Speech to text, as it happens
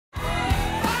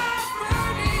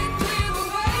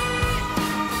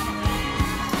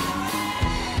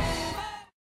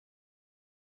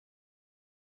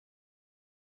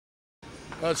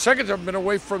Second, I've been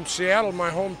away from Seattle,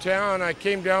 my hometown. I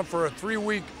came down for a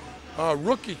 3-week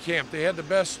rookie camp. They had the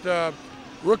best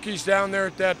rookies down there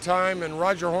at that time, and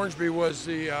Rogers Hornsby was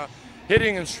the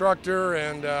hitting instructor,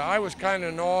 and I was kind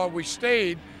of in awe. We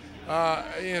stayed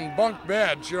in bunk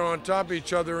beds, you know, on top of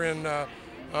each other in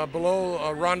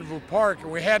below Rendezvous Park,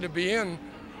 and we had to be in.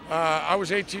 I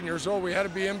was 18 years old. We had to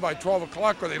be in by 12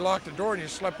 o'clock, or they locked the door and you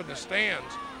slept in the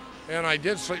stands. And I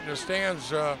did sleep in the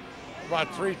stands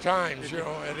about 3 times, you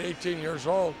know, at 18 years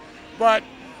old. But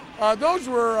those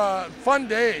were fun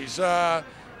days. The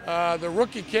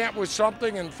rookie camp was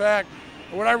something. In fact,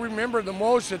 what I remember the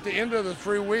most at the end of the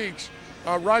 3 weeks,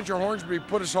 Roger Hornsby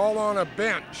put us all on a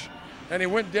bench. And he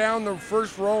went down the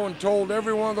first row and told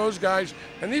every one of those guys,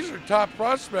 and these are top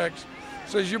prospects,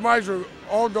 says you might as well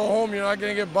all go home, you're not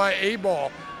going to get by a ball.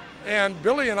 And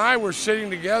Billy and I were sitting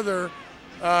together,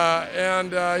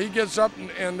 and he gets up,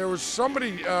 and there was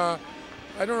somebody, I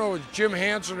don't know, it was Jim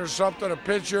Hansen or something, a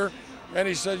pitcher, and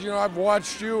he said, you know, I've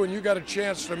watched you, and you got a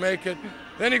chance to make it.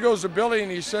 Then he goes to Billy, and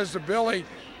he says to Billy,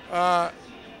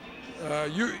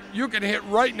 you can hit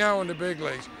right now in the big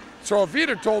leagues. So if he'd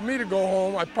have told me to go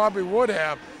home, I probably would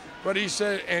have. But he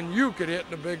said, and you could hit in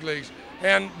the big leagues.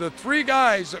 And the 3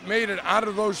 guys that made it out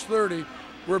of those 30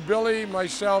 were Billy,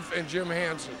 myself, and Jim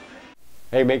Hansen.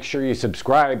 Hey, make sure you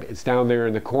subscribe. It's down there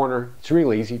in the corner. It's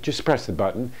real easy. Just press the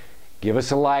button. Give us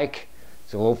a like.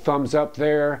 It's a little thumbs up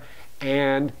there.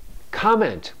 And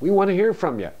comment. We want to hear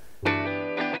from you.